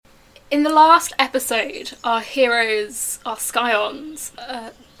In the last episode, our heroes, our Scions,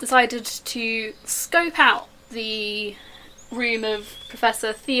 decided to scope out the room of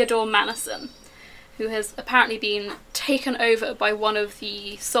Professor Theodore Manison, who has apparently been taken over by one of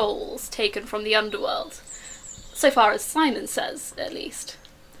the souls taken from the underworld. So far as Simon says, at least.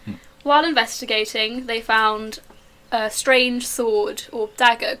 While investigating, they found a strange sword or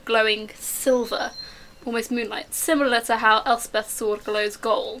dagger glowing silver, almost moonlight, similar to how Elspeth's sword glows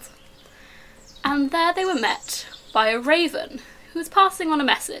gold. And there they were met by a raven, who was passing on a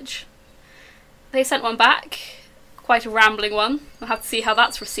message. They sent one back, quite a rambling one. We'll have to see how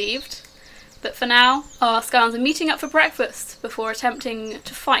that's received. But for now, our Scions are meeting up for breakfast before attempting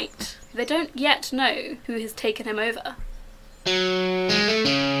to fight. They don't yet know who has taken him over.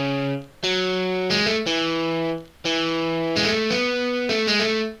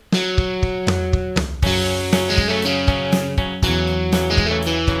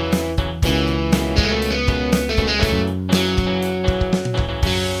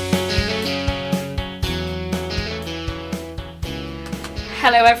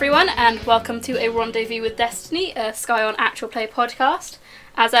 Hello everyone, and welcome to a Rendezvous with Destiny, a Scion actual play podcast.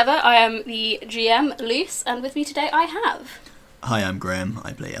 As ever, I am the GM, Luce, and with me today I have... Hi, I'm Graham.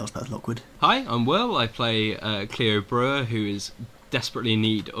 I play Elspeth Lockwood. Hi, I'm Will. I play Cleo Brewer, who is desperately in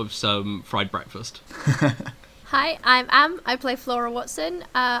need of some fried breakfast. Hi, I'm Am. I play Flora Watson.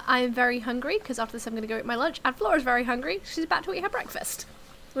 I'm very hungry, because after this I'm going to go eat my lunch, and Flora's very hungry. She's about to eat her breakfast.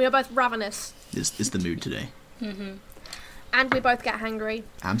 We are both ravenous. It's the mood today. Mm-hmm. And we both get hangry.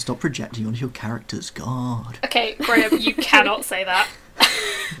 Am, stop projecting onto your characters, God. Okay, Graham, you cannot say that.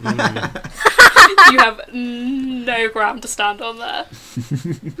 You have no ground to stand on there.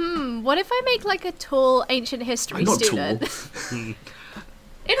 What if I make like a tall ancient history student? Tall. In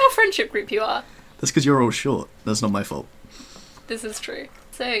our friendship group you are. That's because you're all short. That's not my fault. This is true.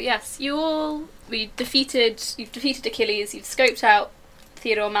 So yes, you've defeated Achilles, you've scoped out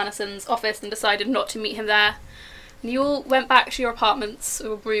Theodore Manison's office and decided not to meet him there. And you all went back to your apartments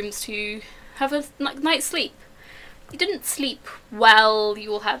or rooms to have a night's sleep. You didn't sleep well,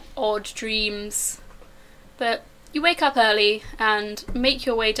 you all had odd dreams, but you wake up early and make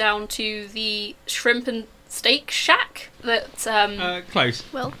your way down to the shrimp and steak shack that... Close.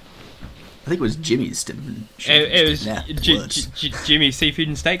 Well, I think it was Jimmy's. It was Yeah, Jimmy's Seafood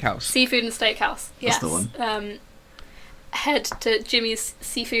and Steakhouse. Seafood and Steakhouse, yes. That's the one. Head to Jimmy's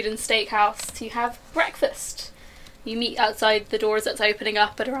Seafood and Steakhouse to have breakfast. You meet outside the doors that's opening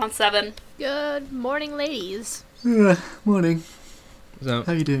up at around 7. good morning, ladies. Morning. So,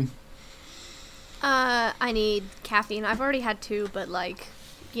 How you doing? I need caffeine. I've already had 2, but I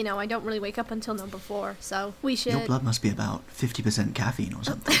don't really wake up until number 4, so we should... Your blood must be about 50% caffeine or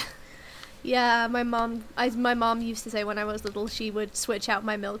something. Yeah, my mom used to say when I was little she would switch out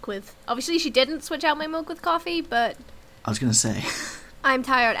my milk with... Obviously she didn't switch out my milk with coffee, but... I was going to say. I'm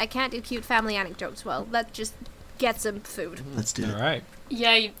tired. I can't do cute family anecdotes well. Let's just get some food. Let's do it. alright.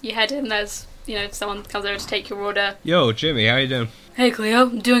 Yeah, you head in, there's, someone comes over to take your order. Yo, Jimmy, how you doing? Hey Cleo,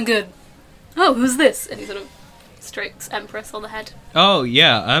 I'm doing good. Oh, who's this? And he sort of strokes Empress on the head. Oh,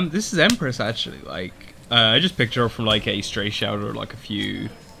 yeah, this is Empress, actually. I just picked her up from, a stray shelter, a few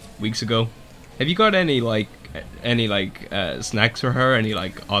weeks ago. Have you got any snacks for her? Any,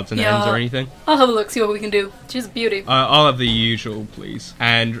 odds and ends or anything? I'll have a look, see what we can do. She's a beauty. I'll have the usual, please.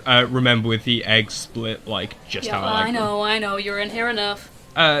 And remember with the egg split, just Yeah, how I like them. I know, you're in here enough.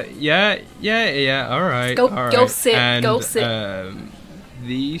 Yeah, alright. Go sit, and, go sit.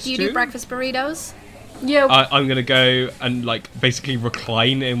 These Do you two? do breakfast burritos? Yeah, I'm gonna go and basically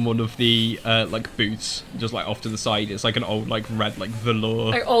recline in one of the booths, just off to the side. It's an old red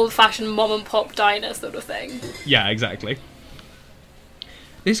velour. like old-fashioned mom-and-pop diner sort of thing. Yeah, exactly.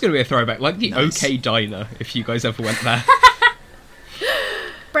 This is gonna be a throwback, the Nice. OK Diner, if you guys ever went there.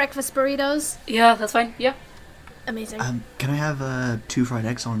 Breakfast burritos? Yeah, that's fine, yeah. Amazing. Can I have 2 fried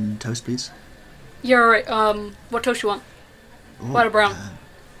eggs on toast, please? You're alright, what toast you want? White or brown?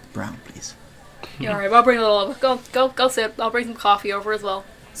 Brown, please. You're alright, I'll bring a little over. Go sit. I'll bring some coffee over as well.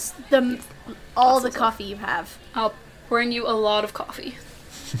 All the coffee you have. I'll bring you a lot of coffee.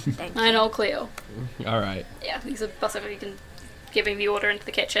 Thank you. I know, Cleo. Alright. Yeah, he's a busser. You can giving the order into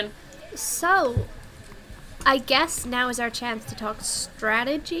the kitchen. So, I guess now is our chance to talk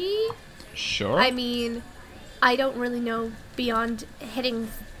strategy. Sure. I mean, I don't really know beyond hitting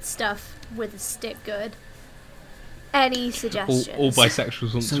stuff with a stick good. Any suggestions? all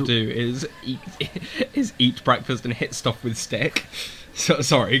bisexuals want So- to do is eat breakfast and hit stuff with stick. So,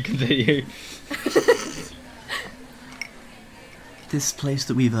 sorry, continue. This place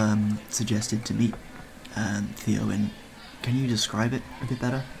that we've suggested to meet Theo in, can you describe it a bit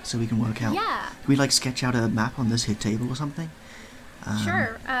better so we can work out? Yeah. Can we like sketch out a map on this hit table or something?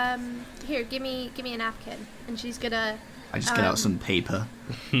 Sure. Here, give me a napkin, and she's gonna I just get out some paper.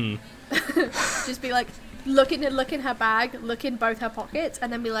 just be like, look in her bag, look in both her pockets,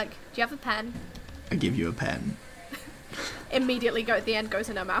 and then be like, do you have a pen? I give you a pen. Immediately the end goes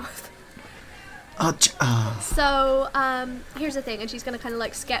in her mouth. Oh, So, here's the thing, and she's gonna kind of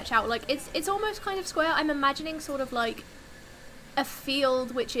like sketch out, like, it's almost kind of square. I'm imagining sort of like a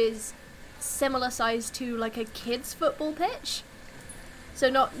field which is similar size to like a kid's football pitch. So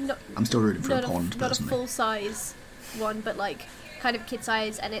not I'm still rooting for a pond, not a personally. full size one, but like kind of kid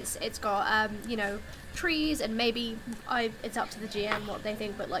size, and it's got trees, and maybe it's up to the GM what they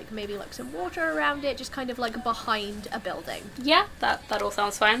think, but like maybe like some water around it, just kind of like behind a building. Yeah, that all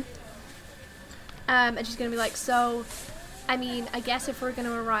sounds fine. And she's gonna be like, so, I mean, I guess if we're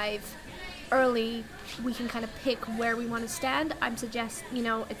gonna arrive early, we can kind of pick where we want to stand. I'm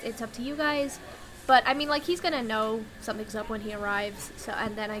it's up to you guys. But, I mean, like, he's gonna know something's up when he arrives, so,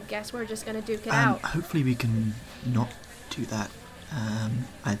 and then I guess we're just gonna duke it out. Hopefully we can not do that.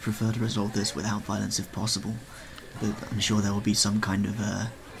 I'd prefer to resolve this without violence if possible, but I'm sure there will be some kind of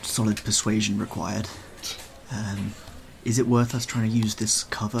solid persuasion required. Is it worth us trying to use this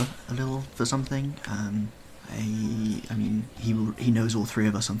cover a little for something? I mean, he knows all three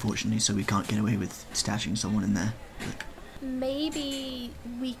of us, unfortunately, so we can't get away with stashing someone in there. But Maybe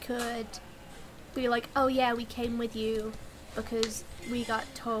we could be like, oh yeah, we came with you because we got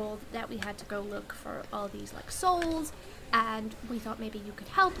told that we had to go look for all these like souls, and we thought maybe you could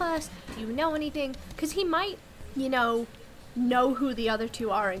help us. Do you know anything? Because he might, know who the other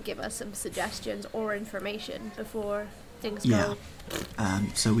two are and give us some suggestions or information before things yeah. go.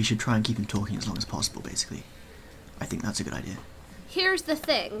 So we should try and keep him talking as long as possible, basically. I think that's a good idea. Here's the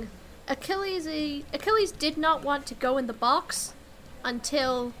thing. Achilles did not want to go in the box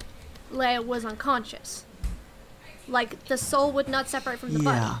until Leia was unconscious. Like, the soul would not separate from the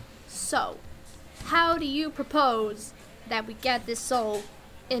Yeah. body. So, how do you propose that we get this soul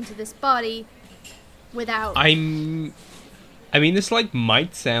into this body without... I mean, this, like,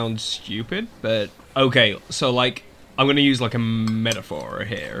 might sound stupid, but... Okay, so, like, I'm gonna use, like, a metaphor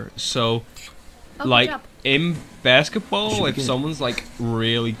here. So, Oh, good like, job. in Should basketball, be if good. someone's, like,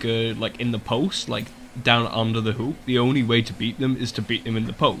 really good, like, in the post, like, down under the hoop, the only way to beat them is to beat them in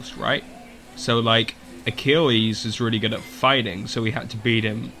the post, right? So, like, Achilles is really good at fighting, so we had to beat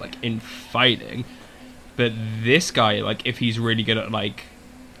him, like, in fighting. But this guy, like, if he's really good at, like,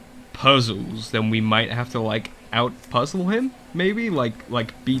 puzzles, then we might have to, like, out-puzzle him, maybe?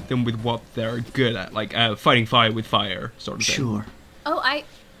 Like, beat them with what they're good at, like, fighting fire with fire, sort of thing. Sure. Oh,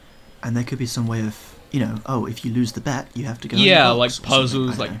 And there could be some way of, if you lose the bet, you have to go in the Yeah, box like, or something, puzzles,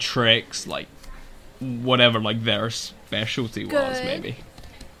 I don't like, know. tricks, like, whatever, like, their specialty was, Good. maybe.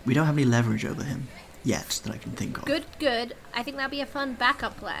 We don't have any leverage over him yet that I can think of. good. I think that'd be a fun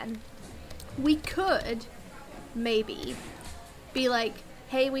backup plan. We could, maybe, be like,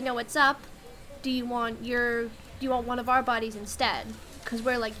 hey, we know what's up. Do you want one of our bodies instead? Because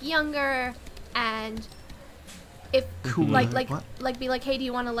we're, like, younger, and if Cool. What? be like, hey, do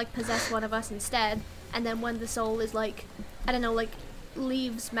you want to like possess one of us instead? And then when the soul is like, I don't know, like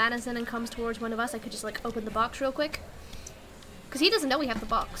leaves Madison and comes towards one of us, I could just like open the box real quick. Because he doesn't know we have the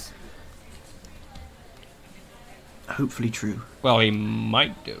box. Hopefully true. Well, he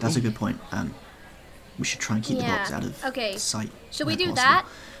might do. That's a good point. We should try and keep the box Yeah, out of okay. sight. Should we where do possible. that?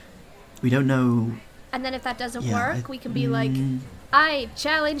 We don't know. And then if that doesn't Yeah, work, we can be like, I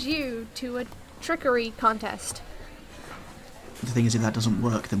challenge you to a trickery contest. The thing is, if that doesn't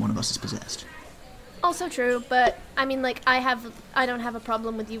work, then one of us is possessed. Also true, but I mean, like, I don't have a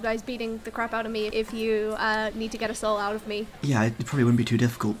problem with you guys beating the crap out of me if you need to get a soul out of me. Yeah, it probably wouldn't be too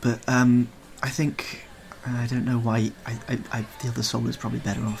difficult, but I think I don't know why. I feel the soul is probably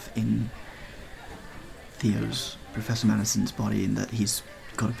better off in Professor Madison's body, in that he's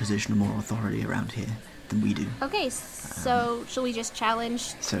got a position of more authority around here than we do. Okay, so shall we just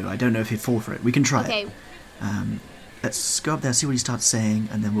challenge? So I don't know if he'd fall for it. We can try Okay, it. Let's go up there, see what he starts saying,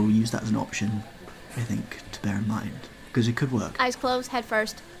 and then we'll use that as an option, I think, to bear in mind. Because it could work. eyes closed, head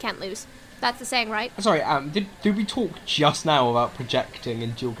first, can't lose. That's the saying, right? Sorry, did we talk just now about projecting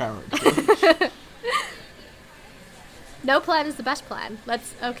into your character? No plan is the best plan.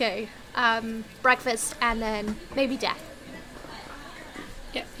 Okay. Breakfast and then maybe death.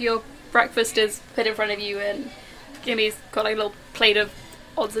 Yeah, your breakfast is put in front of you, and Jimmy's got like a little plate of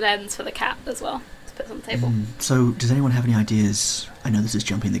odds and ends for the cat as well to put on the table. So, does anyone have any ideas, I know this is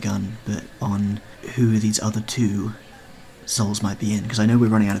jumping the gun, but on who these other two souls might be in? Because I know we're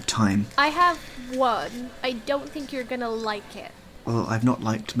running out of time. I have one. I don't think you're gonna like it. Well, I've not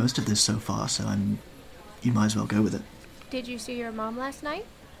liked most of this so far, so you might as well go with it. Did you see your mom last night?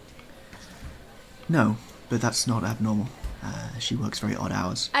 No, but that's not abnormal. She works very odd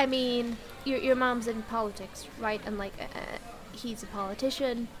hours. I mean, your mom's in politics, right? And like, he's a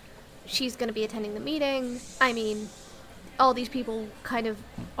politician. She's gonna be attending the meeting. I mean, all these people kind of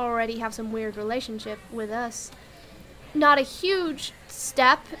already have some weird relationship with us. Not a huge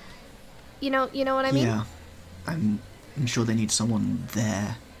step. You know what I mean? Yeah, I'm sure they need someone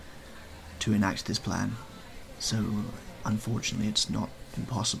there to enact this plan. So, unfortunately, it's not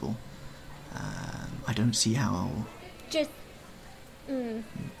impossible. I don't see how. Just.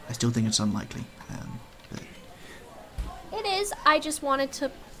 I still think it's unlikely. But It is. I just wanted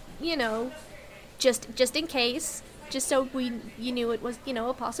to, just in case, just so you knew it was,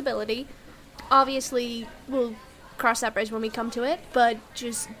 a possibility. Obviously, we'll cross that bridge when we come to it, but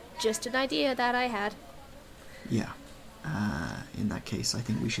just an idea that I had. yeah, in that case, I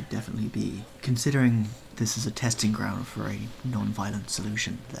think we should definitely be considering this as a testing ground for a non-violent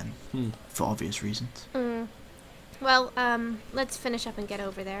solution. Then, for obvious reasons. Well, let's finish up and get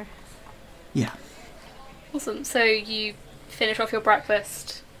over there. Yeah. Awesome. So you finish off your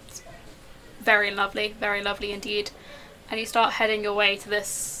breakfast. It's very lovely indeed. And you start heading your way to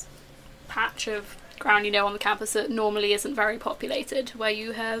this patch of ground on the campus that normally isn't very populated, where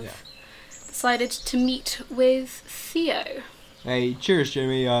you have decided to meet with Theo. Hey, cheers,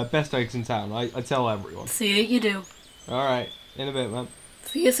 Jimmy. Best eggs in town. I tell everyone. See you do. Alright, in a bit, man.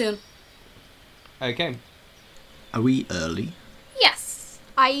 See you soon. Okay. Are we early? Yes.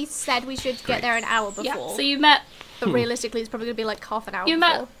 I said we should get Great. there an hour before. Yeah. So you met. But realistically, it's probably going to be like half an hour You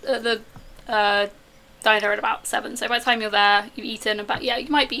before. met at the diner at about 7. So by the time you're there, you've eaten about you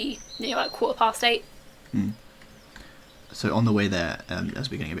might be about 8:15. So on the way there, as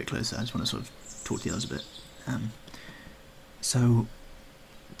we're getting a bit closer, I just want to sort of talk to the others a bit. So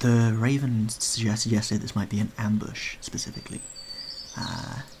the Raven suggested yesterday this might be an ambush, specifically.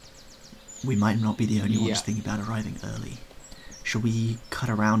 We might not be the only Yeah. ones thinking about arriving early. Shall we cut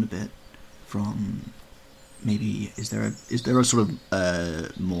around a bit from maybe, is there a sort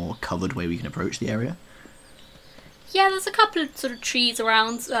of more covered way we can approach the area? Yeah, there's a couple of sort of trees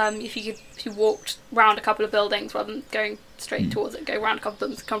around. If you walked round a couple of buildings rather than going straight towards it, go round a couple of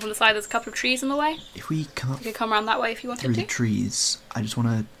buildings, come from the side. There's a couple of trees in the way. If we come up You could come around that way if you wanted through to. the trees, I just want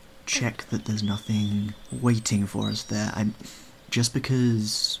to check that there's nothing waiting for us there. Just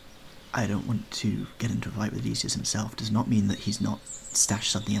because I don't want to get into a fight with Odysseus himself does not mean that he's not stashed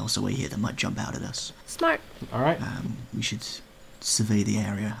something else away here that might jump out at us. Smart. Alright. We should survey the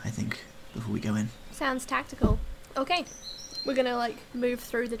area, I think, before we go in. Sounds tactical. Okay. We're going to, move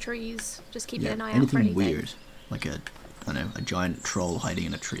through the trees, just keeping an eye out for anything anything. weird, like a giant troll hiding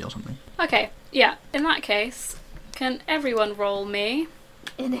in a tree or something. Okay, yeah. In that case, can everyone roll me?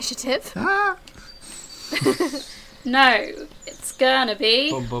 Initiative. Ah! No, it's gonna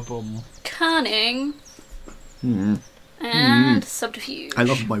be Bum bum bum. cunning Hmm. and subterfuge. I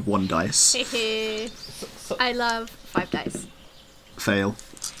love my 1 dice. I love 5 dice. Fail.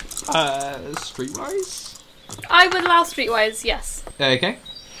 Streetwise? I would allow streetwise, yes. Okay.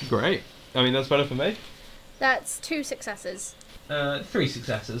 Great. I mean, that's better for me. That's 2 successes. 3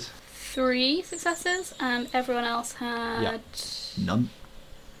 successes. 3 successes, and everyone else had. Yeah. None.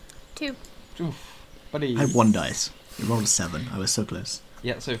 2. Oof. Buddy. I had 1 dice. I rolled a 7. I was so close.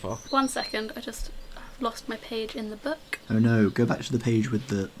 Yeah, so far. 1 second, I just lost my page in the book. Oh no, go back to the page with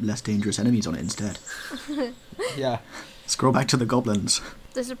the less dangerous enemies on it instead. Yeah. Scroll back to the goblins.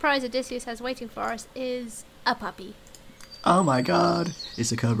 The surprise Odysseus has waiting for us is a puppy. Oh my god.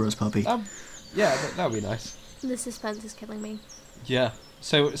 It's a Kerberos puppy. Yeah, that would be nice. The suspense is killing me. Yeah.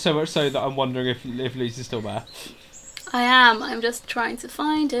 So much so that I'm wondering if Lisa's still there. I am, I'm just trying to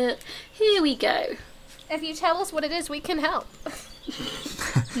find it. Here we go. If you tell us what it is, we can help.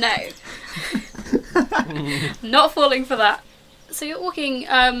 No. Not falling for that. So you're walking,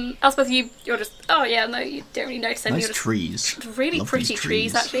 Elspeth, you're just, oh yeah, no, you don't really notice anything. Nice You're just trees. really Love pretty these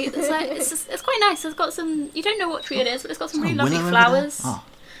trees, actually. It's quite nice. It's got some, you don't know what tree it is, but it's got some really Oh, lovely willow over flowers. there?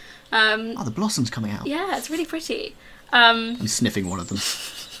 Oh, the blossom's coming out. Yeah, it's really pretty. I'm sniffing one of them.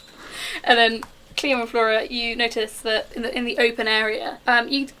 And then Cleo and Flora, you notice that in the open area,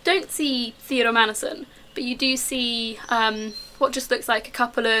 you don't see Theodore Manison, but you do see what just looks like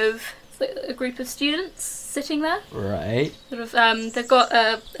a group of students sitting there. Right. Sort of, they've got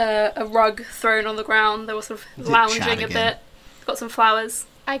a rug thrown on the ground. They were sort of Is it lounging Chad a again? bit. Got some flowers.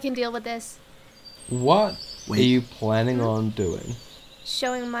 I can deal with this. What Wait. are you planning on doing?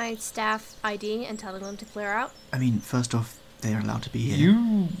 showing my staff ID and telling them to clear out. I mean, first off, they are allowed to be here.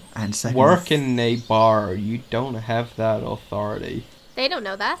 You And second work off, in a bar. You don't have that authority. They don't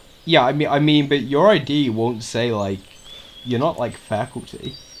know that. Yeah, I mean, but your ID won't say like you're not like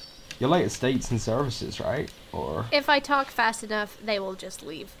faculty. You're like estates and services, right? Or If I talk fast enough, they will just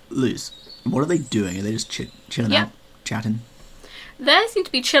leave. Luz, what are they doing? Are they just chilling Yeah. out, chatting? They seem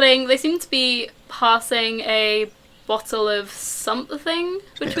to be chilling. They seem to be passing a bottle of something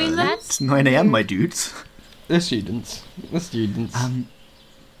between them. It's 9 a.m., my dudes. the students. The students.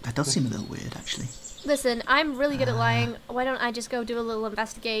 That does seem a little weird, actually. Listen, I'm really good at lying. Why don't I just go do a little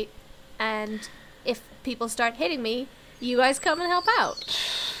investigate? And if people start hitting me, you guys come and help out.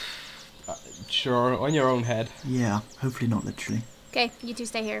 Sure, on your own head. Yeah, hopefully not literally. Okay, you two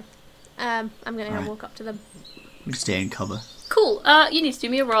stay here. I'm gonna Alright. walk up to them. We stay in cover. Cool. You need to do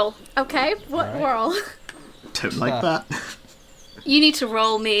me a roll. Okay, what Alright. whirl? Don't like that. You need to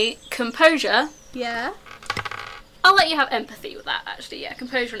roll me composure. Yeah. I'll let you have empathy with that, actually. Yeah,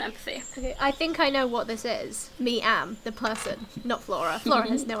 composure and empathy. Okay, I think I know what this is. Me am the person, not Flora. Flora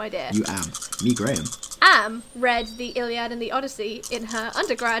has no idea. You am. Me, Graham. Am read the Iliad and the Odyssey in her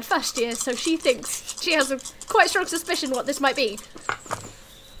undergrad first year, so she thinks she has a quite strong suspicion what this might be.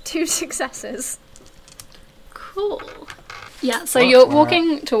 2 successes. Cool. Yeah, so Well, you're alright.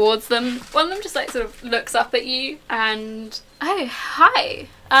 walking towards them. One of them just like sort of looks up at you and, oh, hi.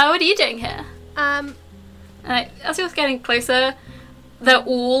 What are you doing here? As you're getting closer, they're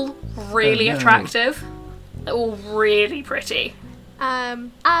all really Oh, no. attractive. They're all really pretty.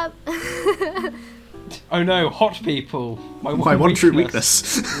 Oh no, hot people. My one true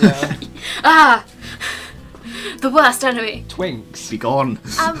weakness. Yeah, Ah! The worst enemy. twinks. Be gone.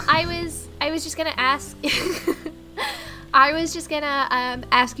 I was just gonna ask. I was just gonna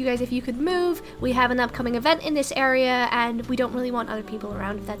ask you guys if you could move. We have an upcoming event in this area, and we don't really want other people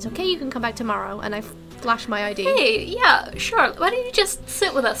around. If that's okay, you can come back tomorrow. And I flash my ID. Hey, yeah, sure. Why don't you just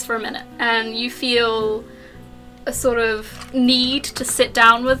sit with us for a minute? And you feel a sort of need to sit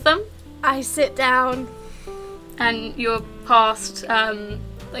down with them. I sit down. And you're past,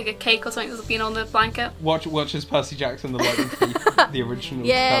 like a cake or something that's been on the blanket. Watch as Percy Jackson, the Lightning Thief, the original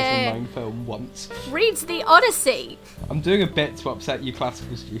Yeah. 2009 film, once. Reads the Odyssey. I'm doing a bit to upset you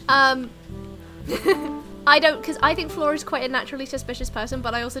classical students. I don't, because I think Flora's quite a naturally suspicious person,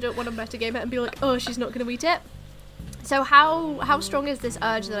 but I also don't want to metagame it and be like, oh, she's not going to eat it. So how strong is this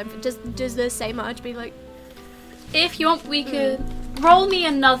urge that I'm... Does the same urge be like... If you want, we could roll me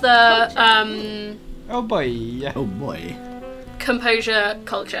another Oh boy. Oh boy. composure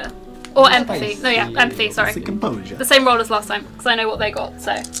culture. Or empathy. No, yeah, Spicy. empathy, It's sorry. the composure. The same roll as last time, because I know what they got,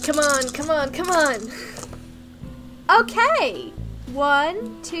 so. Come on, come on, come on. Okay.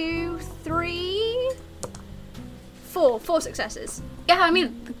 1, 2, 3... 4 successes. Yeah, I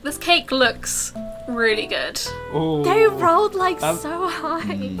mean, this cake looks really good. Oh, They rolled like Um, so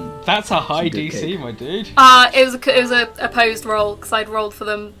high. that's a high It's a good DC, cake. my dude. It was a opposed roll, because I'd rolled for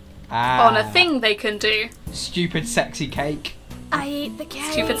them on a thing they can do. Stupid sexy cake. I eat the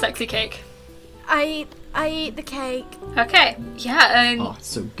cake. Stupid sexy cake. I eat the cake. Okay, yeah, and Oh, it's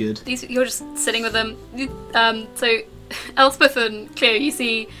so good. you're just sitting with them. So Elspeth and Cleo, you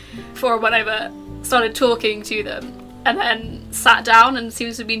see, for whatever, started talking to them, and then sat down and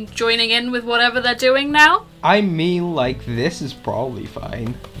seems to be joining in with whatever they're doing now. I mean, like, this is probably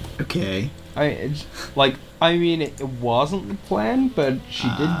fine. Okay. I mean, it wasn't the plan, but she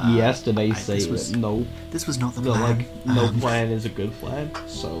did yesterday say this was- that no, This was not the that, plan. like, no plan is a good plan.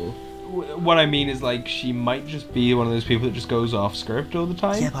 So, what I mean is, like, she might just be one of those people that just goes off script all the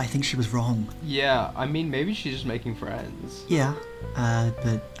time. Yeah, but I think she was wrong. Yeah, I mean, maybe she's just making friends. Yeah,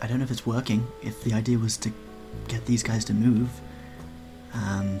 but I don't know if it's working. If the idea was to get these guys to move,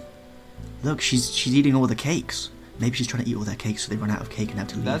 look, she's eating all the cakes. Maybe she's trying to eat all their cakes so they run out of cake and have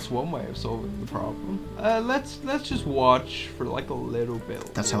to leave. That's one way of solving the problem. Let's just watch for like a little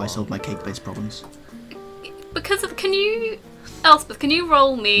bit. That's how I longer. solve my cake-based problems. Because Elspeth, can you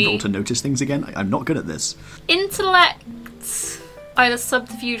roll me Roll to notice things again. I'm not good at this. intellect, either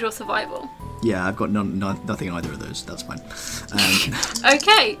subterfuge or survival? Yeah, I've got nothing in either of those. That's fine.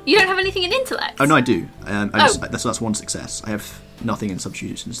 Okay, you don't have anything in intellect. Oh no, I do. That's one success. I have nothing in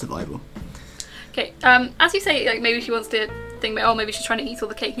substitution and survival. Okay, as you say, like maybe she wants to think, oh, maybe she's trying to eat all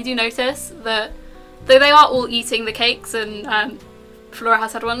the cake. You do notice that though they are all eating the cakes, and Flora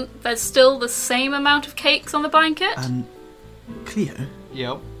has had one, there's still the same amount of cakes on the blanket. Cleo,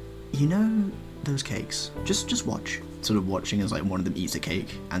 Yep. you know those cakes? Just watch. Sort of watching as like one of them eats a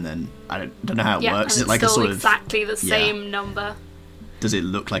cake, and then I don't know how it yeah, works. and Is it like it's a still sort of? exactly the Yeah. same number. Does it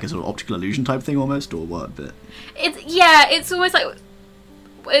look like a sort of optical illusion type thing almost, or what? But It's almost like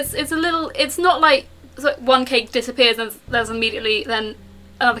it's a little. It's not like one cake disappears and there's immediately then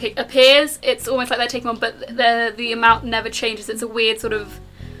another cake appears. It's almost like they're taking on, but the amount never changes. It's a weird sort of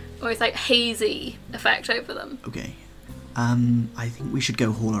almost like hazy effect over them. Okay. I think we should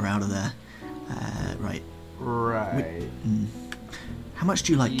go haul her out of there. Right. Right. How much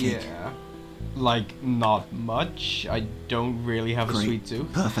do you like cake? Yeah. Like, not much. I don't really have a Great. sweet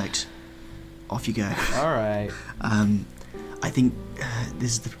tooth. Perfect. Off you go. Alright. I think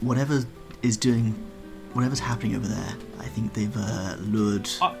this is whatever's happening over there. I think they've lured.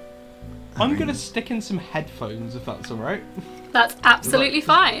 I'm her gonna in. stick in some headphones if that's alright. That's absolutely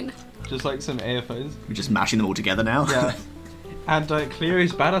fine. Just like some earphones. We're just mashing them all together now. Yeah. And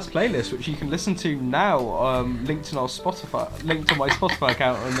Cleo's Badass playlist, which you can listen to now, linked on my Spotify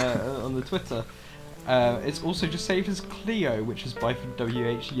account on the Twitter. It's also just saved as Cleo, which is by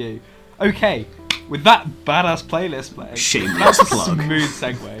WHU. Okay, with that badass playlist playing, Shameless that's a plug. smooth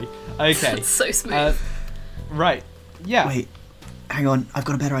segue. Okay, It's so smooth. right, yeah. Wait, hang on. I've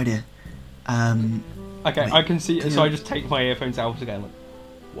got a better idea. Okay, wait, I can see. So yeah. I just take my earphones out again. Like,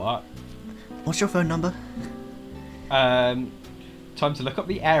 what? What's your phone number? Time to look up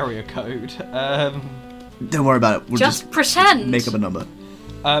the area code. Don't worry about it. We'll Just just pretend. make up a number.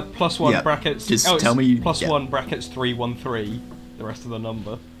 +1 Yeah, brackets. just it's tell me- +1 brackets 313. The rest of the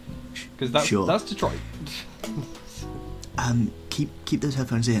number, because Sure. that's Detroit. Keep those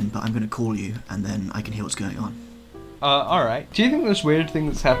headphones in, but I'm going to call you, and then I can hear what's going on. Alright. Do you think this weird thing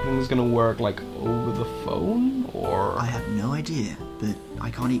that's happening is gonna work like over the phone, or I have no idea, but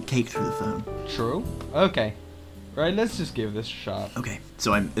I can't eat cake through the phone. true? Okay. Right, let's just give this a shot. Okay,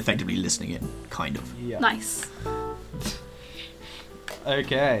 so I'm effectively listening in, kind of. Yeah. Nice.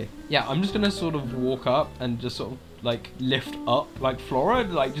 Okay. Yeah, I'm just gonna sort of walk up and just sort of like lift up like Flora,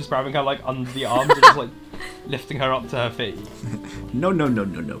 like just grabbing her like under the arms and just like lifting her up to her feet. No.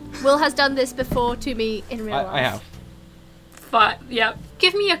 Will has done this before to me in real life. I have. But yeah,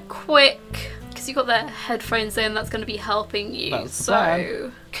 give me a quick, because you got the headphones in. That's going to be helping you. That's the So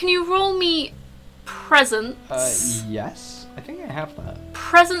plan. can you roll me presence? Yes. I think I have that.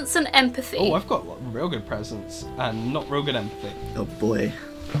 Presence and empathy. Oh, I've got real good presence and not real good empathy. Oh boy.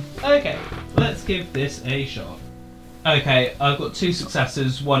 Okay, let's give this a shot. Okay, I've got 2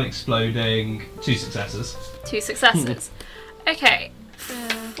 successes, 1 exploding, 2 successes. 2 successes. Okay.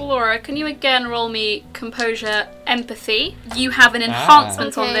 Flora, can you again roll me composure, empathy? You have an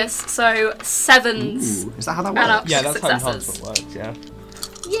enhancement on Okay. this, so 7s. Ooh, is that how that And works? up. Yeah, that's Successes. how enhancement works, yeah.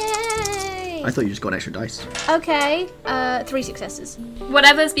 Yay! I thought you just got extra dice. Okay, 3 successes.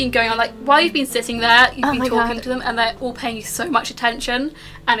 Whatever's been going on, like while you've been sitting there, you've Oh been my talking God. to them, and they're all paying you so much attention,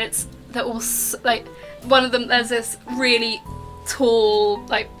 and they're all like, one of them, there's this really tall,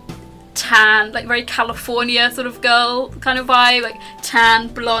 like tan, like very California sort of girl kind of vibe, like tan,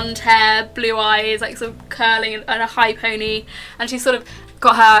 blonde hair, blue eyes, like sort of curling and a high pony, and she's sort of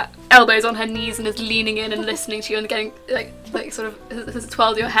got her elbows on her knees and is leaning in and listening to you and getting like sort of has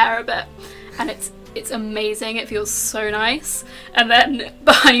twirled your hair a bit, and it's amazing. It feels so nice. And then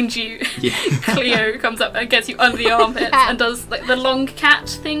behind you, Yeah. Cleo comes up and gets you under the armpits and does like the long cat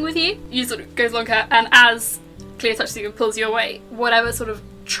thing with you. You sort of goes long cat, and as Cleo touches you and pulls you away, whatever sort of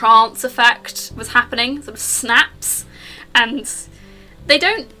trance effect was happening sort of snaps, and they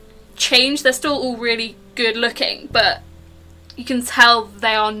don't change. They're still all really good looking, but you can tell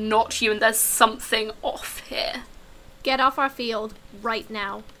they are not you, and there's something off here. Get off our field right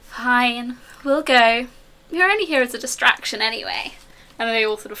now. Fine, we'll go. You're only here as a distraction anyway. And then they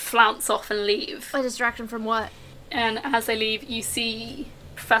all sort of flounce off and leave. A distraction from what? And as they leave, you see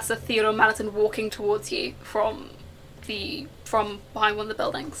Professor Theodore Maliton walking towards you from behind one of the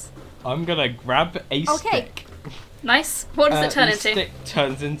buildings. I'm gonna grab a Okay. stick. Nice. What does it turn the into? stick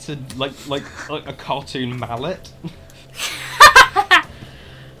turns into like a cartoon mallet.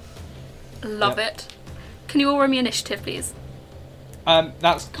 Love Yep. it. Can you all roll me initiative, please?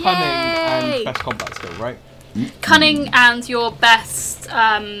 That's cunning Yay! and best combat skill, right? Cunning and your best.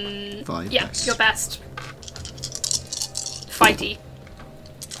 5 Yeah, dice. your best. Fighty.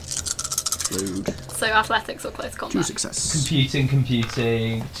 Load. So athletics or close 2 combat. successes. Computing,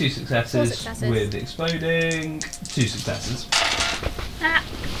 2 successes, 4 successes. with exploding, 2 successes. Ah.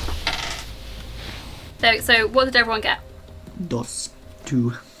 So what did everyone get? Dos.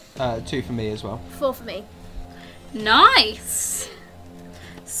 2. 2 for me as well. 4 for me. Nice.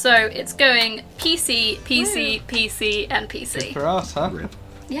 So it's going PC, PC, PC, and Good PC. for us, huh? Rip.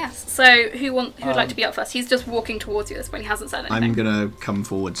 Yes. So who'd like to be up first? He's just walking towards you at this point. He hasn't said anything. I'm gonna come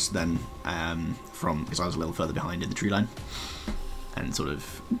forwards then, because I was a little further behind in the tree line, and sort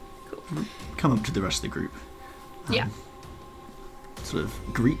of come up to the rest of the group. Yeah. sort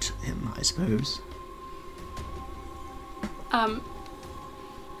of greet him, I suppose.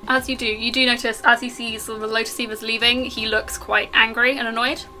 As you do notice, as he sees the Lotus Eaters leaving, he looks quite angry and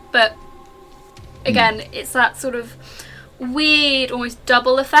annoyed. But again, it's that sort of weird, almost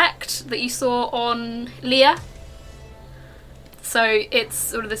double effect that you saw on Leah. So it's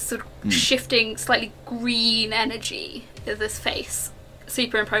sort of this sort of shifting, slightly green energy of this face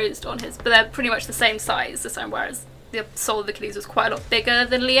superimposed on his, but they're pretty much the same size this time, whereas the soul of Achilles was quite a lot bigger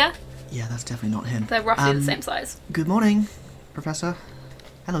than Leah. Yeah, that's definitely not him. They're roughly the same size. Good morning, Professor.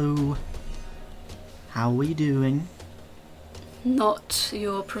 Hello. How are you doing? Not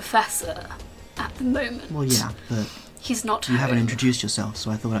your professor at the moment. Well, yeah, but He's not you home. haven't introduced yourself, so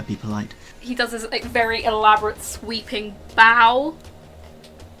I thought I'd be polite. He does this like very elaborate sweeping bow.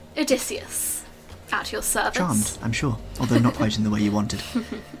 Odysseus, at your service. Charmed, I'm sure, although not quite in the way you wanted.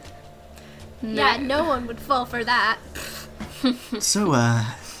 No. Yeah, no one would fall for that. So,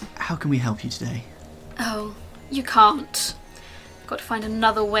 how can we help you today? Oh, you can't. Got to find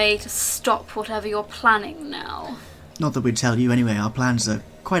another way to stop whatever you're planning now. Not that we'd tell you anyway, our plans are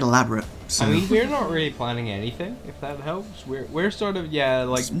quite elaborate, so... I mean, we're not really planning anything, if that helps. We're sort of, yeah,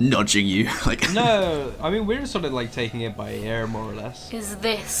 like... Just nudging you, like... No, I mean, we're sort of like taking it by ear, more or less. Is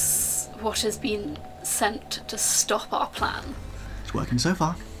this what has been sent to stop our plan? It's working so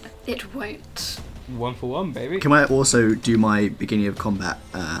far. It won't. 1 for 1, baby. Can I also do my beginning of combat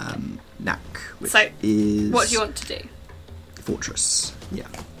knack, which So, is... What do you want to do? Fortress, yeah.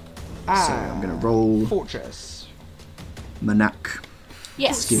 So I'm going to roll Fortress. my knack.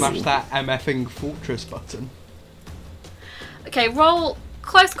 Yes. Skill. Smash that MFing Fortress button. Okay, roll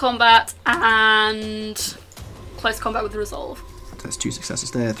close combat and close combat with resolve. That's 2 successes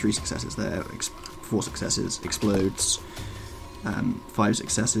there, 3 successes there, 4 successes, explodes, 5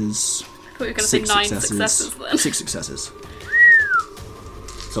 successes, I thought you were going to say 6 9 successes, successes then. 6 successes.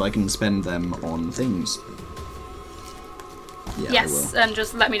 So I can spend them on things. Yeah, I Yes, will. and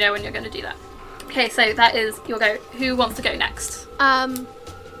just let me know when you're going to do that. Okay, so that is your go. Who wants to go next?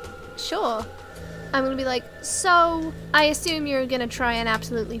 Sure. I'm gonna be like, so, I assume you're gonna try and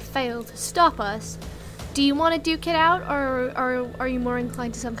absolutely fail to stop us. Do you want to duke it out, or are you more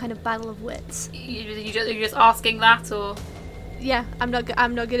inclined to some kind of battle of wits? You're just asking that, or Yeah, I'm not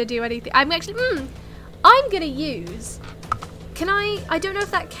gonna do anything. I'm actually, I'm gonna use... I don't know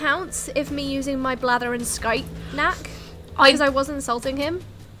if that counts, if me using my blather and skite knack, because I was insulting him.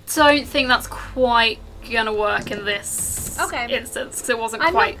 don't think that's quite gonna work in this Okay. instance, because it wasn't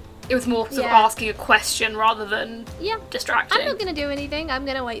I'm quite. not- It was more sort of Yeah. asking a question rather than Yeah. distracting. I'm not gonna do anything. I'm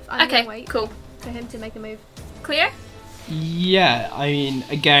gonna wait. I'm Okay, gonna wait cool. for him to make a move. Clear? Yeah, I mean,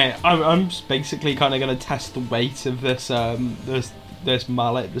 again, I'm just basically kind of going to test the weight of this this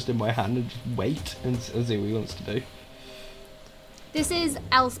mallet just in my hand and just wait and see what he wants to do. This is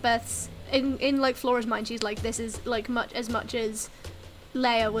Elspeth's. In like Flora's mind, she's like, this is like much as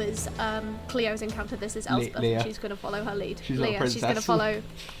Leia was Cleo's encounter. This is Elspeth. Leia. And she's gonna follow her lead. She's not a Leia. She's gonna princess. follow.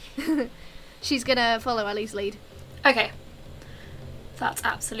 She's gonna follow Ellie's lead. Okay. That's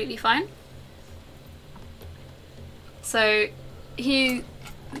absolutely fine. So he's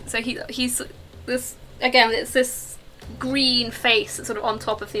this again. It's this green face that's sort of on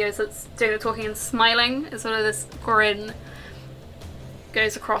top of Theo's that's doing the talking and smiling. It's sort of this grin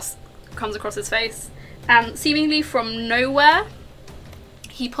comes across his face, and seemingly from nowhere,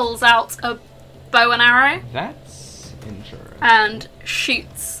 he pulls out a bow and arrow That's interesting. and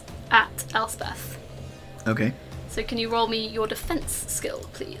shoots at Elspeth. Okay. So can you roll me your defense skill,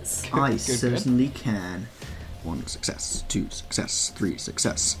 please? I good. certainly can. 1 success, 2 success, 3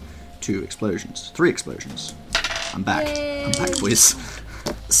 success, 2 explosions, 3 explosions. I'm back. I'm back, boys.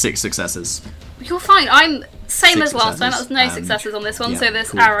 6 successes. You're fine. I'm same 6 as last time. That was no successes, and- successes on this one. yeah, So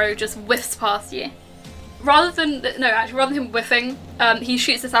this cool. arrow just whiffs past you. Rather than him whiffing, he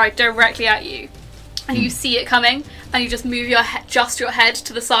shoots this arrow directly at you, and Hmm. you see it coming, and you just move your your head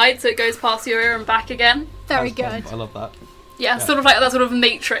to the side so it goes past your ear and back again. Very That's fun. good. I love that. Yeah, sort of like that sort of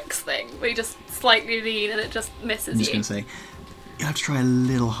Matrix thing where you just slightly lean and it just misses I'm just you. going to say, you have to try a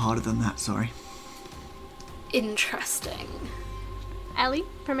little harder than that, sorry. Interesting. Ellie,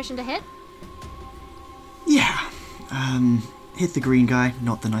 permission to hit. Yeah. Hit the green guy,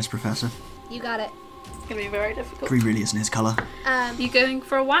 not the nice professor. You got it. It's gonna be very difficult. Green really isn't his colour. You going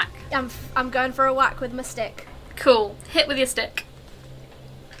for a whack? I'm going for a whack with my stick. Cool. Hit with your stick.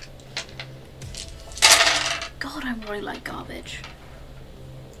 God, I'm rolling like garbage.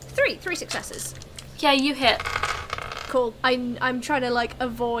 3 successes. Yeah, you hit. Cool. I'm trying to like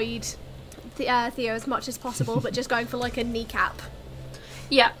avoid Theo as much as possible, but just going for like a kneecap.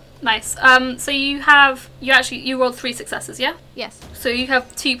 Yeah. Nice. So you rolled 3 successes, yeah? Yes. So you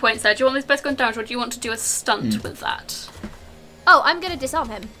have 2 points there. Do you want these both gone down, or do you want to do a stunt with that? Oh, I'm gonna disarm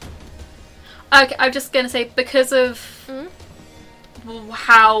him. Okay, I'm just gonna say, because of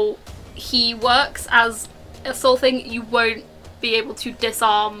how he works as a soul thing, you won't be able to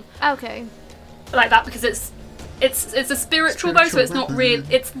disarm Okay. like that, because it's a spiritual bow, so it's not real.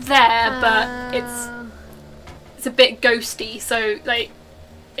 It's there, but it's a bit ghosty, so like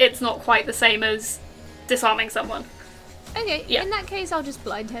it's not quite the same as disarming someone. Okay, Yeah. in that case, I'll just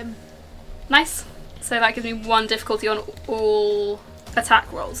blind him. Nice. So that gives me 1 difficulty on all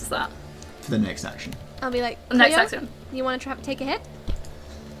attack rolls. Is that For the next action. I'll be like, next Cleo, action? you want to take a hit?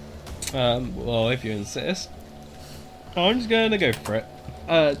 Well, if you insist. I'm just going to go for it.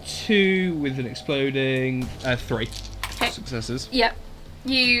 2 with an exploding... 3 Okay. successes. Yep.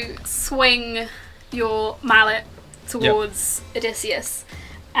 You swing your mallet towards Odysseus,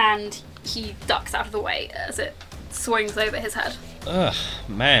 and he ducks out of the way as it swings over his head. Ugh,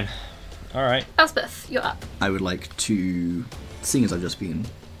 man. Alright. Elspeth, you're up. I would like to, seeing as I've just been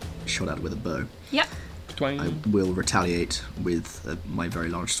shot at with a bow, Yep. Twang. I will retaliate with my very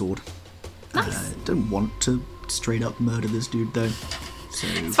large sword. Nice. Don't want to straight up murder this dude though. So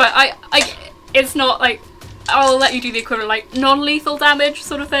It's fine. It's not like I'll let you do the equivalent, like non-lethal damage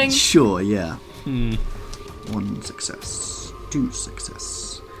sort of thing. sure, yeah. 1 success, 2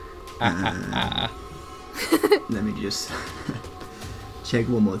 success. Let me just check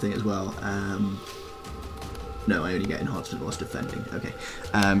one more thing as well. No, I only get enhancement whilst defending. Okay,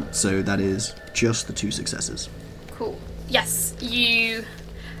 so that is just the 2 successes. Cool. Yes, you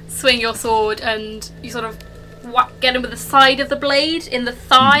swing your sword and you sort of get him with the side of the blade in the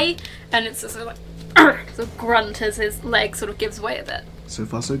thigh, and it's sort of like sort of grunt as his leg sort of gives way a bit. So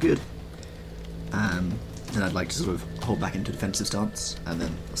far, so good. Then I'd like to sort of hold back into defensive stance, and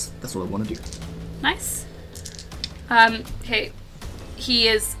then that's all I want to do. Nice. Okay, he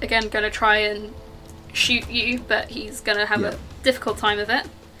is again going to try and shoot you, but he's going to have Yeah. a difficult time of it.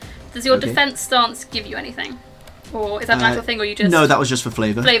 Does your Okay. defense stance give you anything? Or is that an actual thing, or you just... No, that was just for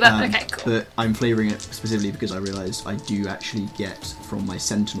flavour. Flavour, okay, cool. But I'm flavouring it specifically because I realised I do actually get from my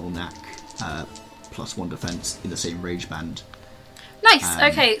Sentinel knack +1 defence in the same rage band. Nice,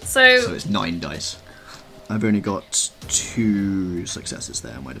 okay, So it's 9 dice. I've only got 2 successes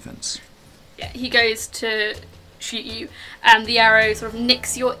there in my defence. yeah, he goes to shoot you, and the arrow sort of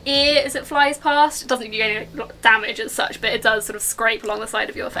nicks your ear as it flies past. It doesn't give you any damage as such, but it does sort of scrape along the side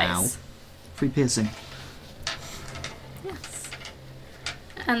of your face. Ow. 3 piercing. Yes.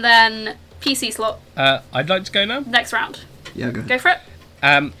 And then PC slot, I'd like to go now. next round. Yeah, go ahead. Go for it.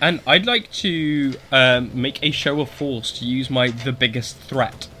 And I'd like to make a show of force to use my The Biggest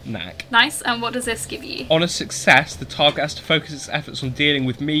Threat knack. Nice, and what does this give you? On a success, the target has to focus its efforts on dealing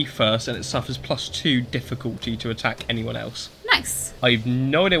with me first, and it suffers +2 difficulty to attack anyone else. Nice. I've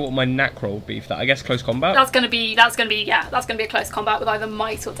no idea what my knack roll would be for that. I guess close combat. That's gonna be a close combat with either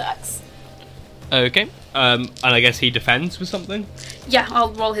might or dex. Okay. And I guess he defends with something. Yeah,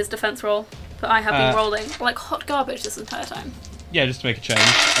 I'll roll his defense roll, but I have been Uh, rolling like hot garbage this entire time. Yeah, just to make a change.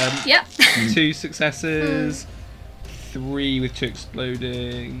 Yep. 2 successes, 3 with 2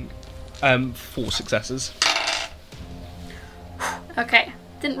 exploding, 4 successes. Okay,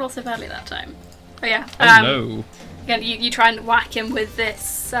 didn't roll so badly that time. Oh yeah. Oh no. Again, you try and whack him with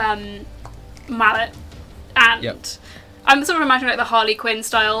this mallet, and Yep. I'm sort of imagining like the Harley Quinn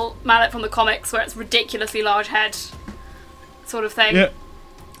style mallet from the comics, where it's ridiculously large head, sort of thing. Yeah.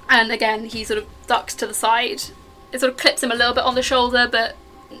 And again, he sort of ducks to the side. It sort of clips him a little bit on the shoulder, but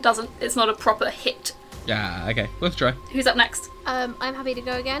doesn't. It's not a proper hit. Yeah, okay. Let's try. Who's up next? I'm happy to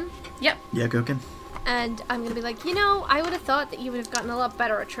go again. Yep. Yeah, go again. And I'm gonna be like, I would have thought that you would have gotten a lot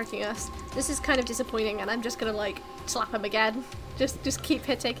better at tricking us. This is kind of disappointing, and I'm just gonna like slap him again. Just keep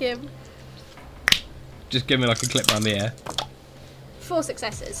hitting him. Just give me like a clip around the ear. 4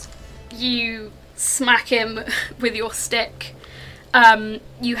 successes. You smack him with your stick.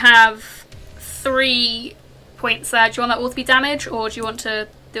 You have 3 points there. Do you want that all to be damage, or do you want to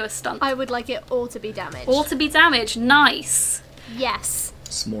do a stunt? I would like it all to be damaged. All to be damage. Nice. Yes.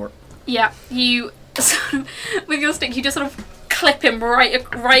 Smart. Yeah, you with your stick, you just sort of clip him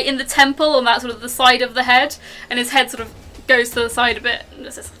right in the temple on that sort of the side of the head, and his head sort of goes to the side a bit, and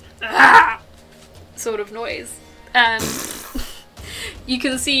it's this sort of noise. And you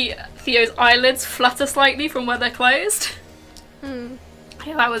can see Theo's eyelids flutter slightly from where they're closed.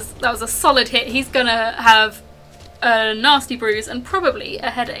 Yeah, that was a solid hit. He's gonna have a nasty bruise and probably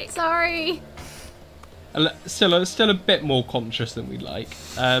a headache. Sorry. Still a bit more conscious than we'd like.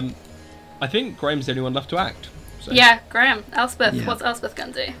 I think Graham's the only one left to act. So. Yeah, Graham, Elspeth. Yeah. What's Elspeth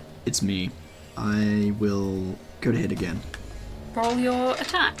gonna do? It's me. I will go to hit again. Roll your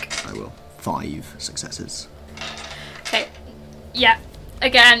attack. I will. 5 successes. Okay. Yeah.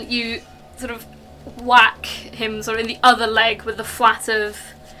 Again, you sort of whack him sort of in the other leg with the flat of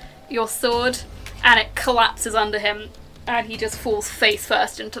your sword, and it collapses under him, and he just falls face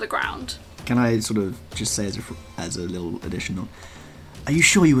first into the ground. Can I sort of just say as a little additional, are you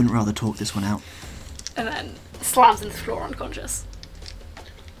sure you wouldn't rather talk this one out? And then slams into the floor unconscious.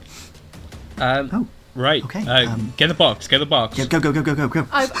 Oh, Right. okay. Get the box. Get the box. Yeah, go. Open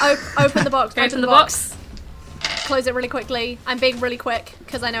the box. Open the box. Close it really quickly. I'm being really quick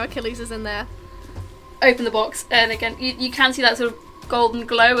because I know Achilles is in there. Open the box, and again, you can see that sort of golden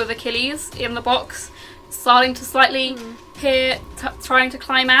glow of Achilles in the box, starting to slightly peer, trying to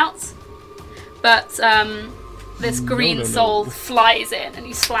climb out. But this green no. soul flies in, and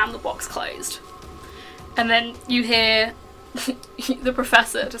you slam the box closed. And then you hear the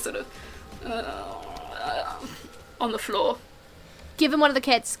professor just sort of on the floor. Give him one of the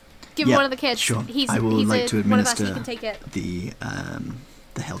kids. Give him Yeah, one of the kids. sure. He's I will like to one of us. He administer can take it.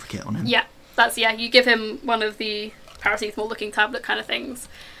 the health kit on him. Yeah, you give him one of the paracetamol-looking tablet kind of things,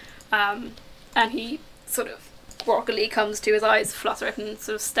 and he sort of groggily comes to, his eyes flutter open, and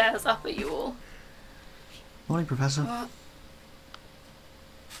sort of stares up at you all. Morning, Professor.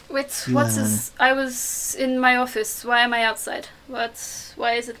 Wait, You, what's this? I was in my office. Why am I outside?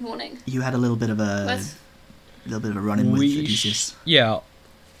 Why is it morning? You had a little bit of a What? run-in with Odysseus. Yeah,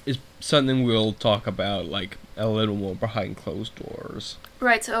 it's something we'll talk about like a little more behind closed doors.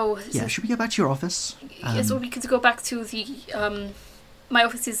 Right. Oh. Yeah, should we go back to your office? Yes, or we could go back to the my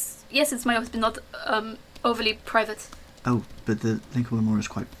office is, yes, it's my office, but not overly private. Oh, but the Lincoln Memorial is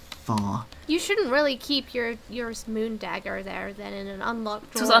quite far. You shouldn't really keep your moon dagger there then in an unlocked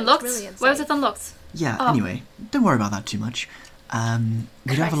It drawer. was unlocked. It's really Where was unsafe. it unlocked? Yeah, Oh. anyway, don't worry about that too much. We don't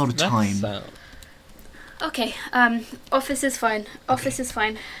have a lot of time. That's, Okay. Office is fine. Office is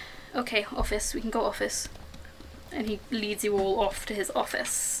fine. Okay, office. We can go office. And he leads you all off to his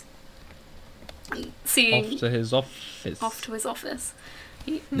office. And seeing off to his office. off to his office.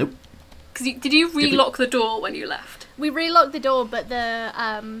 Nope. Did you relock the door when you left? We relocked the door, but the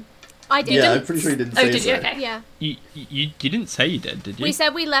I did. Yeah, I'm pretty sure he didn't Oh, say did so. you? Okay. Yeah. You didn't say you did you? We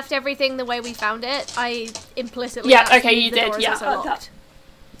said we left everything the way we found it. I implicitly. Yeah, asked okay, if you the did, door is yeah, also that- locked.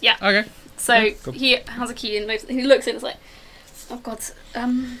 Okay. So Yeah, cool. he has a key and he looks in. It's like, oh god,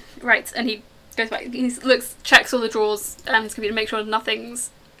 right. And he goes back. He checks all the drawers and his computer, make sure nothing's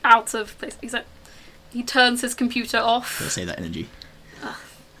out of place. He turns his computer off. Don't say that energy.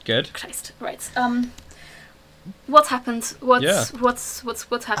 Good. Christ. Right. What happened? Yeah. What's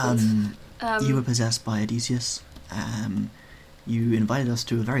happened? You were possessed by Odysseus. You invited us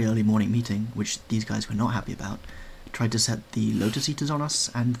to a very early morning meeting, which these guys were not happy about. Tried to set the Lotus Eaters on us,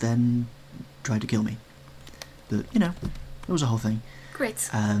 and then tried to kill me. But, you know, it was a whole thing. Great.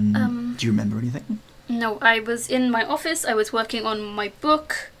 Do you remember anything? No, I was in my office. I was working on my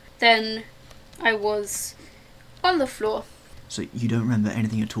book. Then I was on the floor. So you don't remember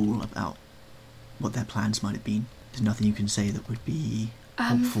anything at all about what their plans might have been? There's nothing you can say that would be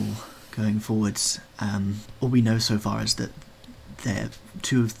helpful going forwards. All we know so far is that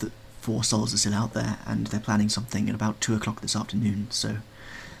two of the 4 souls are still out there, and they're planning something at about 2 o'clock this afternoon, so...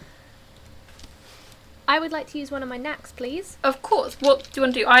 I would like to use one of my knacks, please. Of course. What do you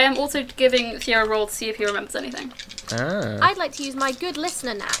want to do? I am also giving Theo a roll to see if he remembers anything. I'd like to use my good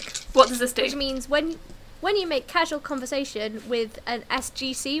listener knack, What does this do? which means when you make casual conversation with an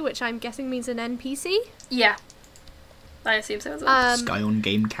SGC, which I'm guessing means an NPC, Yeah. I assume so as well. Scion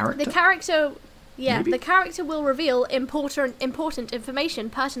game character? the character, Maybe? the character will reveal important information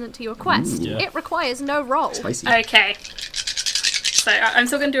pertinent to your quest. Yeah. It requires no roll. Spicy. Okay. So I'm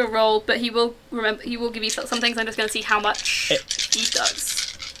still going to do a roll, but he will remember. He will give you some things. I'm just going to see how much he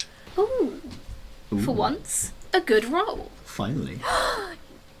does. Ooh. For once, a good roll. Finally.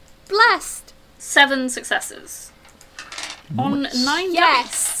 Blessed. 7 successes on Nice. 9 Yes.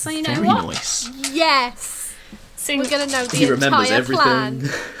 dice. So you know Very what? nice. Yes. So, We're gonna know the He remembers entire everything. plan.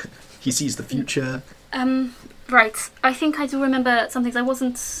 He sees the future. right. I think I do remember some things. I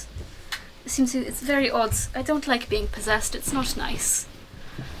wasn't. It's very odd. I don't like being possessed. It's not nice.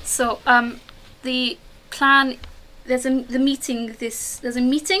 So, the plan. There's a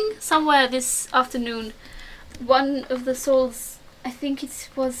meeting somewhere this afternoon. One of the souls, I think it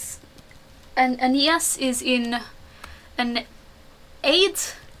was, Aeneas is in an aid.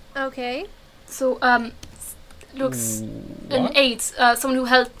 Okay. So, looks What? an aid. Someone who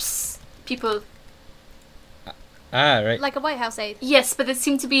helps people. Right. Like a White House aide. Yes, but it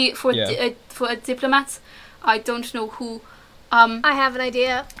seemed to be for Yeah. for a diplomat. I don't know who. I have an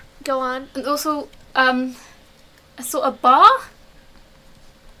idea. Go on. And also, I saw a bar.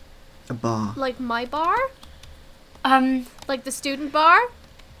 A bar. Like my bar? Um, Like the student bar?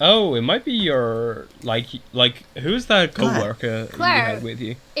 Oh, it might be your like who's that Claire. coworker you Claire. had with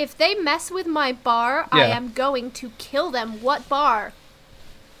you? If they mess with my bar, I Yeah. am going to kill them. What bar?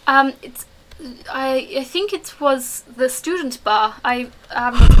 it's. I think it was the student bar. I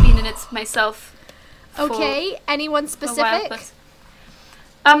haven't been in it myself. for Okay, anyone a while, specific?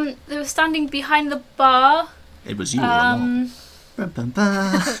 but, they were standing behind the bar. It was you. a lot.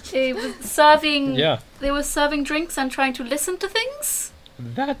 Ba-ba-ba. It was serving. Yeah, They were serving drinks and trying to listen to things.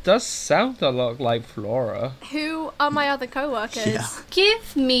 that does sound a lot like Flora. Who are my other co-workers? Yeah.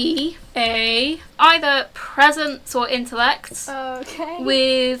 Give me either presence or intellect Okay.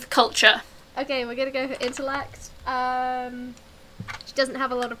 with culture. Okay, we're gonna go for intellect. She doesn't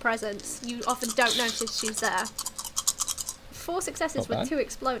have a lot of presence. You often don't notice she's there. 4 successes Not with bad. 2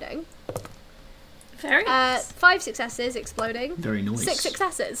 exploding. Very nice. 5 successes exploding. Very nice. 6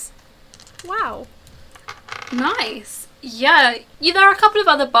 successes. Wow. Nice. Yeah, there are a couple of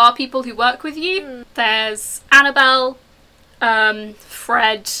other bar people who work with you. There's Annabelle,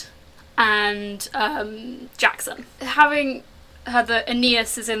 Fred, and Jackson. Having heard that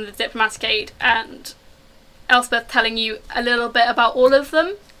Aeneas is in the diplomatic aid and Elspeth telling you a little bit about all of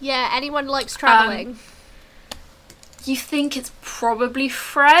them, Yeah, anyone likes traveling. you think it's probably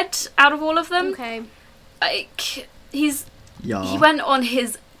Fred out of all of them. Okay. Like, Yeah. he went on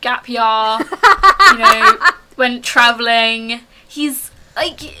his gap year, went travelling. He's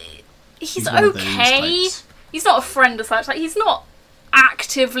He's one of those okay. types. He's not a friend as such. Like, he's not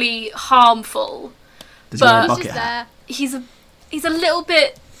actively harmful. Does he wear a but- She's bucket just hat? there. He's a little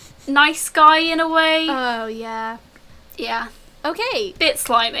bit nice guy in a way. Oh, yeah. Yeah, Okay, bit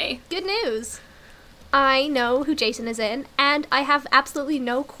slimy. good news. I know who Jason is in, and I have absolutely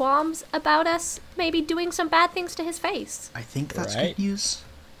no qualms about us maybe doing some bad things to his face. I think that's Right. good news.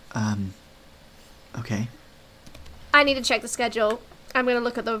 Okay. I need to check the schedule. I'm going to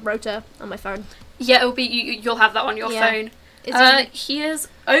look at the rota on my phone. Yeah, it'll be you'll have that on your Yeah. phone. Is it- He is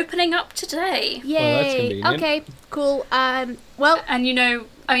opening up today, Yay! Well, that's convenient. Okay, cool. Well, and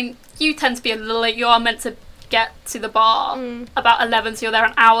you tend to be a little late. You are meant to get to the bar about 11, so you're there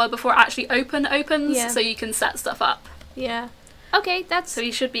an hour before it actually opens, Yeah. so you can set stuff up. yeah. Okay, that's So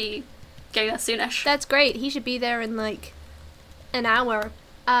you should be getting there soonish. that's great. He should be there in like an hour,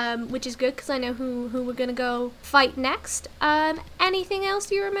 which is good because I know who we're gonna go fight next. Anything else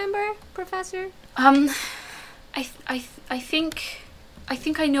you remember, Professor? I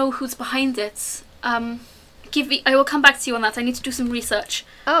think I know who's behind it. I will come back to you on that. I need to do some research.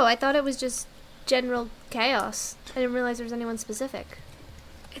 Oh, I thought it was just general chaos. I didn't realize there was anyone specific.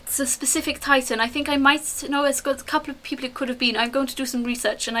 It's a specific Titan. I think I might know it's got a couple of people it could have been. I'm going to do some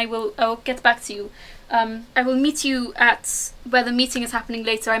research and I'll get back to you. I will meet you at where the meeting is happening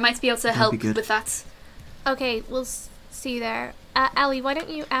later. I might be able to That'd help be good. with that. Okay, we'll see you there. Allie, why don't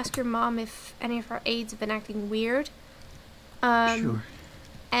you ask your mom if any of her aides have been acting weird? Sure.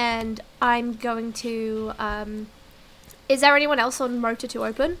 And I'm going to. Is there anyone else on rota to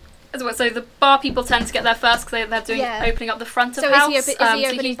open? As well, so the bar people tend to get there first because they're doing Yeah. opening up the front of So the house. is he So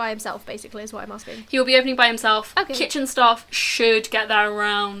opening by himself? Basically, is what I'm asking. He'll be opening by himself. Okay. Kitchen staff should get there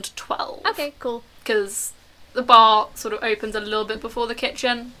around 12. Okay, cool. Because the bar sort of opens a little bit before the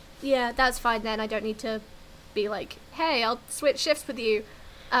kitchen. Yeah, that's fine then. I don't need to be like, hey, I'll switch shifts with you.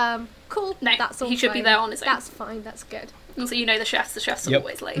 Cool. No, that's all he should be fine. there on his own. That's fine. That's good. Also, you know the chefs. The chefs are Yep.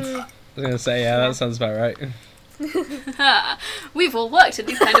 always late. I was gonna say, yeah, that sounds about right. We've all worked in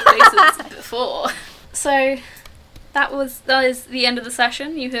these kind of places before. So that is the end of the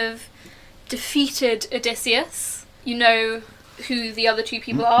session. You have defeated Odysseus. You know who the other 2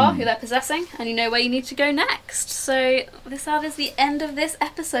 people are, who they're possessing, and you know where you need to go next. So that is the end of this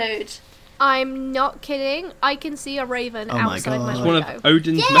episode. I'm not kidding. I can see a raven Oh my outside my God. It's one window. of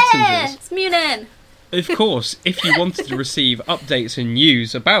Odin's Yeah, messengers. it's Munin. Of course, if you wanted to receive updates and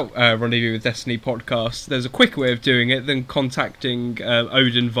news about Rendezvous with Destiny podcast, there's a quicker way of doing it than contacting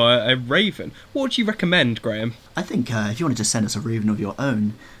Odin via a raven. What would you recommend, Graham? I think if you wanted to send us a raven of your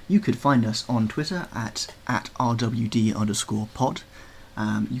own, you could find us on Twitter at @RWD_pod.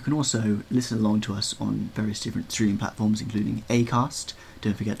 You can also listen along to us on various different streaming platforms, including Acast.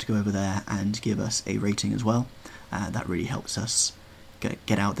 Don't forget to go over there and give us a rating as well. That really helps us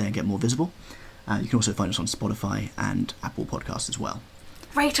get out there and get more visible. You can also find us on Spotify and Apple Podcasts as well.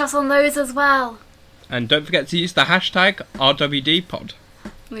 Rate us on those as well. And don't forget to use the hashtag RWDpod.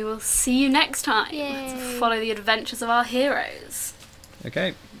 We will see you next time Yay. to follow the adventures of our heroes.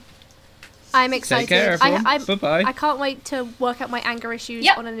 Okay. I'm excited. Take care, everyone. Bye-bye. I can't wait to work out my anger issues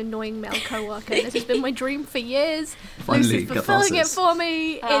Yep. on an annoying male coworker. This has been my dream for years. Finally, Lucy's fulfilling it catharsis. for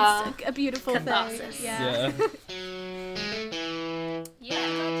me. Ah, It's a beautiful catharsis. thing. Yeah.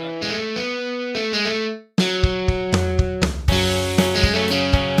 Yeah.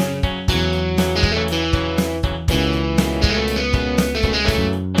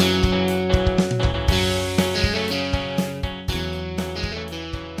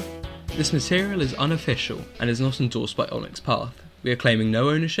 This material is unofficial and is not endorsed by Onyx Path. We are claiming no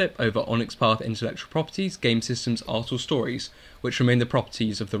ownership over Onyx Path intellectual properties, game systems, art or stories, which remain the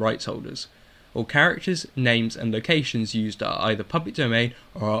properties of the rights holders. All characters, names and locations used are either public domain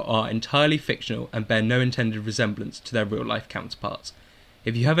or are entirely fictional and bear no intended resemblance to their real life counterparts.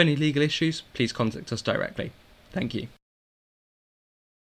 If you have any legal issues, please contact us directly. Thank you.